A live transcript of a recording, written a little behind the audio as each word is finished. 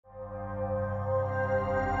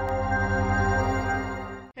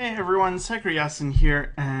everyone, Yasin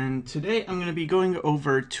here, and today I'm going to be going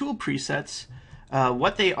over tool presets,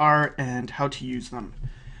 what they are and how to use them.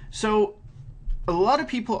 So a lot of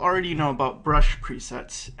people already know about brush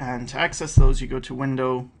presets, and to access those you go to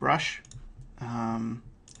Window, Brush, and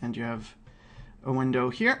you have a window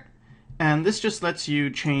here, and this just lets you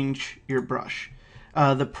change your brush.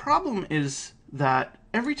 The problem is that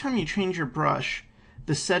every time you change your brush,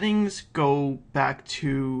 the settings go back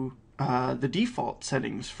to the default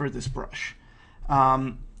settings for this brush.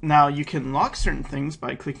 Now you can lock certain things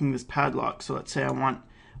by clicking this padlock. So let's say I want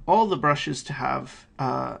all the brushes to have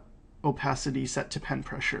opacity set to pen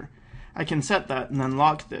pressure. I can set that and then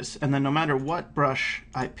lock this, and then no matter what brush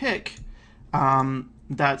I pick,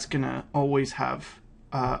 that's gonna always have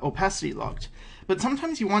opacity locked. But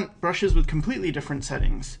sometimes you want brushes with completely different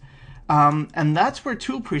settings, and that's where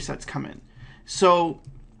tool presets come in. So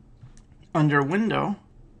under Window,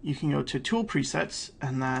 you can go to Tool Presets,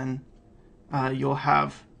 and then you'll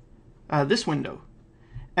have this window.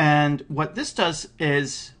 And what this does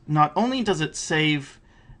is not only does it save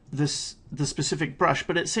the specific brush,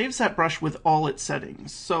 but it saves that brush with all its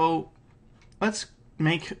settings. So let's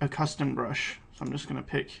make a custom brush. So I'm just going to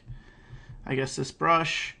pick, I guess, this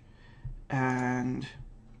brush and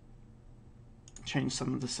change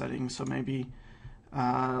some of the settings. So maybe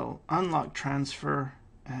I'll unlock transfer,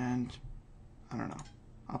 and I don't know,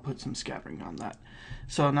 I'll put some scattering on that.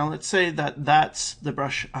 So now let's say that that's the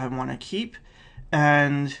brush I want to keep,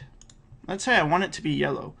 and let's say I want it to be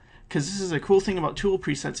yellow, because this is a cool thing about tool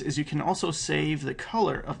presets is you can also save the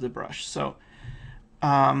color of the brush. So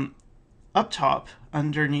up top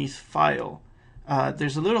underneath File,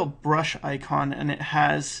 there's a little brush icon, and it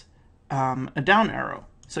has a down arrow.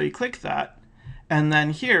 So you click that, and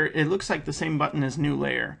then here it looks like the same button as New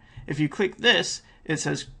Layer. If you click this, it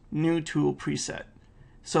says New Tool Preset.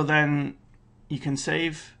 So then you can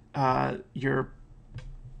save your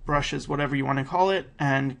brushes, whatever you want to call it,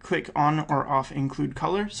 and click on or off Include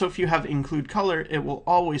Color. So if you have Include Color, it will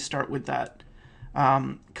always start with that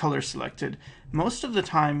color selected. Most of the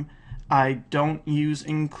time I don't use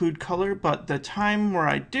Include Color, but the time where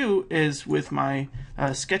I do is with my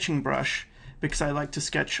sketching brush, because I like to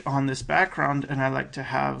sketch on this background and I like to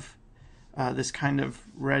have this kind of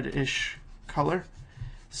reddish color.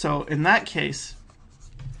 So in that case,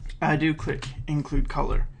 I do click Include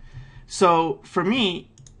Color. So for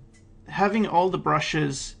me, having all the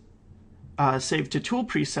brushes saved to tool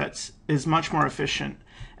presets is much more efficient.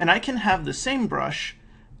 And I can have the same brush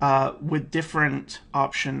with different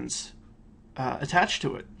options attached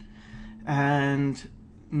to it. And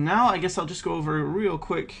now I guess I'll just go over real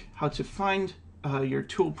quick how to find your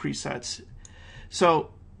tool presets.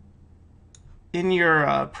 So in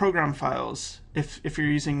your program files, if you're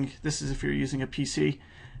using, this is if you're using a PC,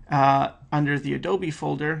 under the Adobe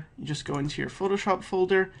folder, you just go into your Photoshop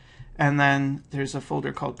folder, and then there's a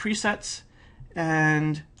folder called Presets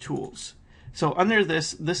and Tools. So under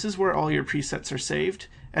this is where all your presets are saved,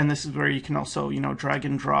 and this is where you can also, drag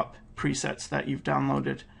and drop presets that you've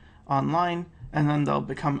downloaded online, and then they'll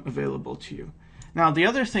become available to you. Now, the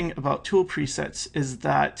other thing about tool presets is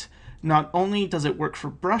that not only does it work for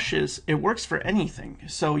brushes, it works for anything.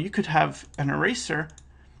 So you could have an eraser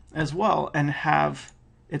as well and have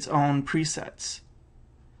its own presets,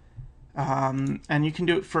 and you can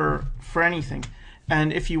do it for anything.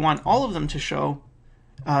 And if you want all of them to show,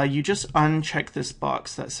 you just uncheck this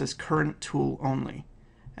box that says Current Tool Only,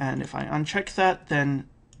 and if I uncheck that, then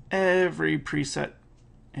every preset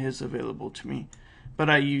is available to me. But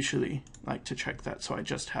I usually like to check that, so I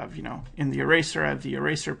just have, in the eraser I have the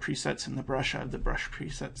eraser presets, in the brush I have the brush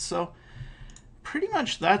presets. So pretty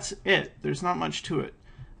much that's it. There's not much to it.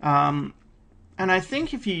 And I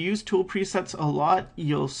think if you use tool presets a lot,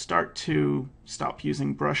 you'll start to stop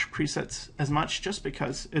using brush presets as much, just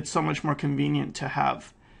because it's so much more convenient to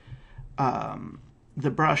have the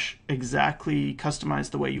brush exactly customized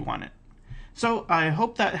the way you want it. So I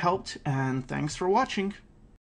hope that helped, and thanks for watching.